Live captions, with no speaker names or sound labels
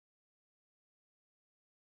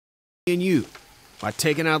and you. By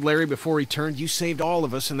taking out Larry before he turned, you saved all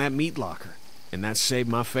of us in that meat locker. And that saved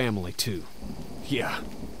my family, too. Yeah,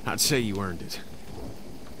 I'd say you earned it.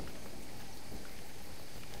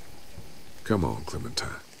 Come on,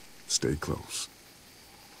 Clementine. Stay close.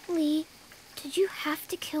 Lee, did you have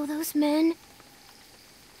to kill those men?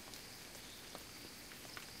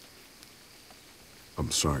 I'm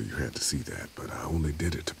sorry you had to see that, but I only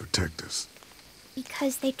did it to protect us.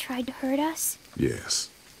 Because they tried to hurt us? Yes.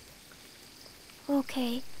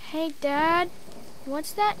 Okay. Hey, Dad.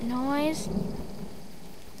 What's that noise?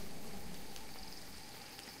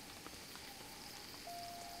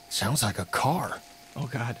 Sounds like a car. Oh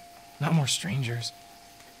God, not more strangers.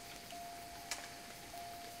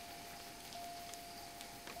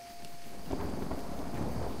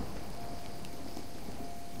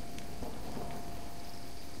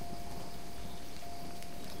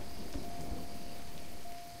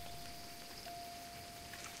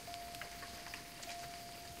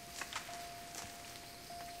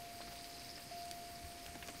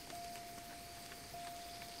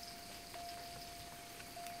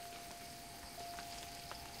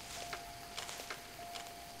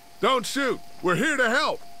 Don't shoot! We're here to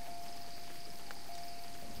help!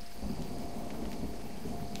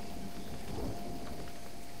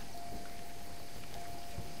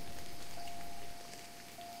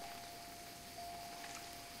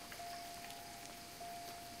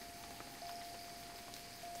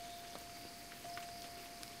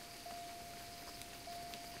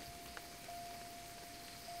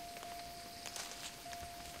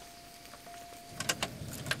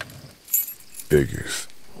 Figures.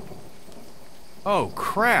 Oh,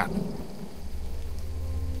 crap.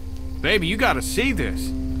 Baby, you gotta see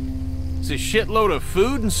this. It's a shitload of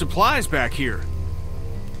food and supplies back here.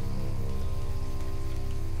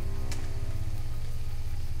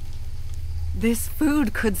 This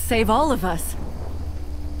food could save all of us.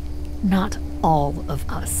 Not all of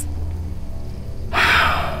us.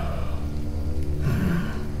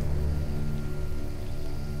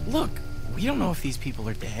 Look, we don't know if these people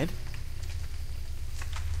are dead.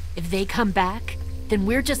 If they come back, then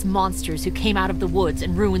we're just monsters who came out of the woods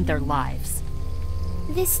and ruined their lives.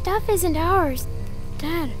 This stuff isn't ours.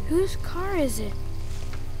 Dad, whose car is it?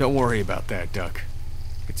 Don't worry about that, Duck.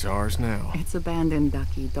 It's ours now. It's abandoned,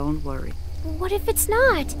 Ducky. Don't worry. What if it's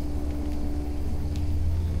not?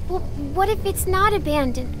 Well, what if it's not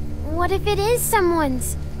abandoned? What if it is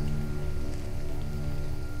someone's?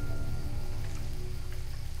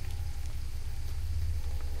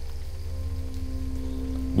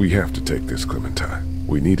 We have to take this, Clementine.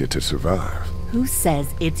 We need it to survive. Who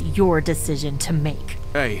says it's your decision to make?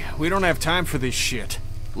 Hey, we don't have time for this shit.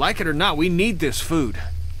 Like it or not, we need this food.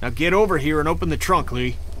 Now get over here and open the trunk,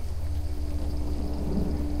 Lee.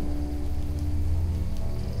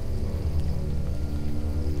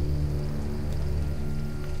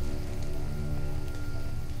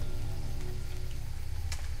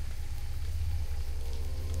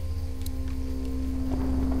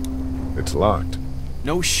 It's locked.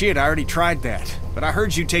 No shit, I already tried that. But I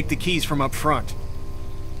heard you take the keys from up front.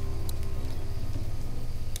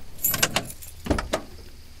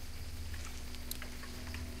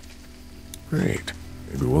 Great.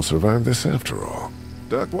 Maybe we'll survive this after all.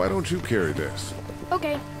 Duck, why don't you carry this?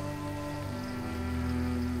 Okay.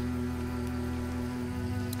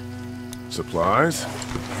 Supplies?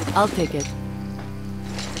 I'll take it.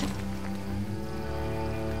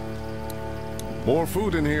 More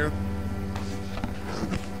food in here.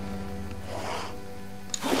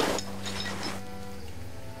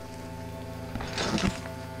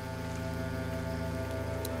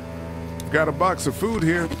 Got a box of food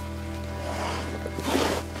here.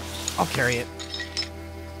 I'll carry it.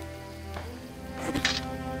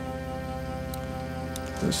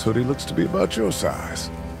 This hoodie looks to be about your size.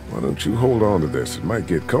 Why don't you hold on to this? It might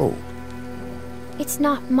get cold. It's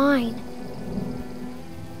not mine.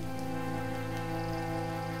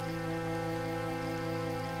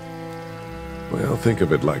 Well, think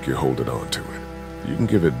of it like you're holding on to it. You can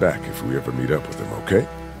give it back if we ever meet up with him, okay?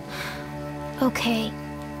 Okay.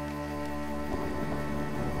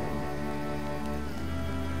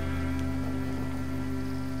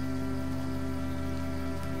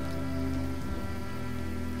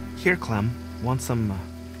 Here, Clem. Want some,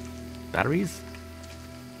 batteries?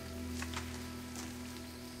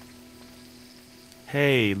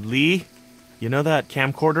 Hey, Lee? You know that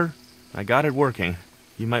camcorder? I got it working.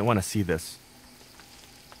 You might want to see this.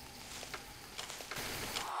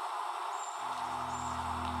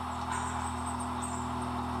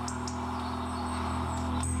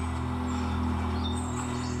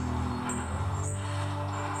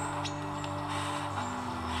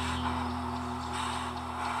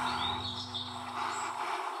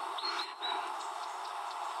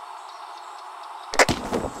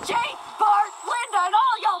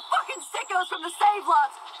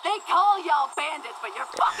 call y'all bandits, but you're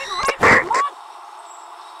fucking raping one!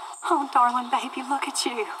 Oh, darling baby, look at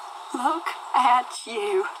you. Look at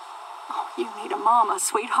you. Oh, you need a mama,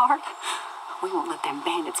 sweetheart. We won't let them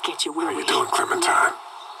bandits get you, will we? How you doing, Clementine?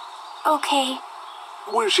 Okay,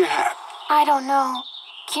 Where's your hat? I don't know.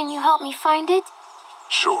 Can you help me find it?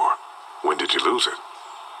 Sure. When did you lose it?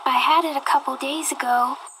 I had it a couple days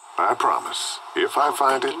ago. I promise. If I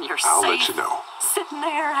find it, Thinking you're I'll let safe? you know. Sitting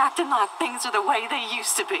there acting like things are the way they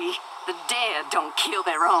used to be. The dead don't kill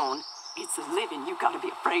their own. It's the living you gotta be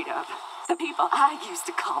afraid of. The people I used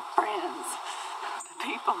to call friends. The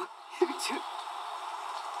people who took...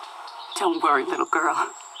 Don't worry, little girl.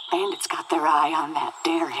 Bandits got their eye on that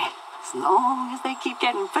dairy. As long as they keep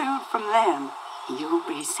getting food from them, you'll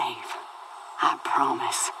be safe. I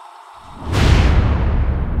promise.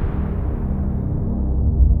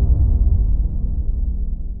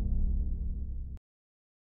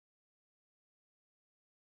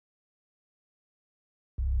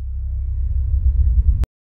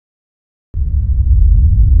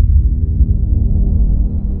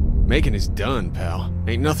 Making is done, pal.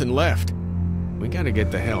 Ain't nothing left. We gotta get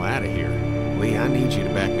the hell out of here. Lee, I need you to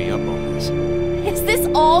back me up on this. Is this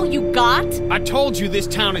all you got? I told you this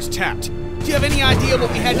town is tapped. Do you have any idea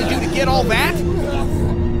what we had to do to get all that?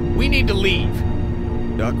 We need to leave.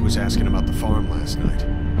 Duck was asking about the farm last night.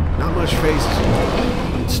 Not much phases.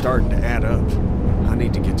 It's starting to add up. I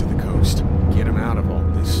need to get to the coast. Get him out of all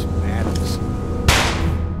this madness.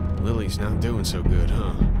 Lily's not doing so good,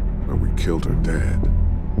 huh? Well, we killed her dad.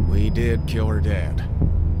 We did kill her dad.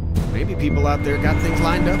 Maybe people out there got things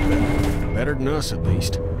lined up better. Better than us, at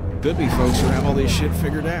least. Could be folks who have all this shit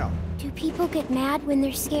figured out. Do people get mad when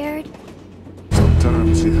they're scared?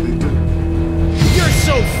 Sometimes, yeah, they do. You're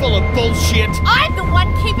so full of bullshit! I'm the one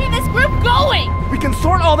keeping this group going! We can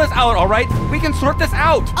sort all this out, all right? We can sort this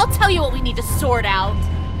out! I'll tell you what we need to sort out.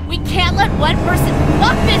 We can't let one person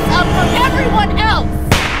fuck this up for everyone else!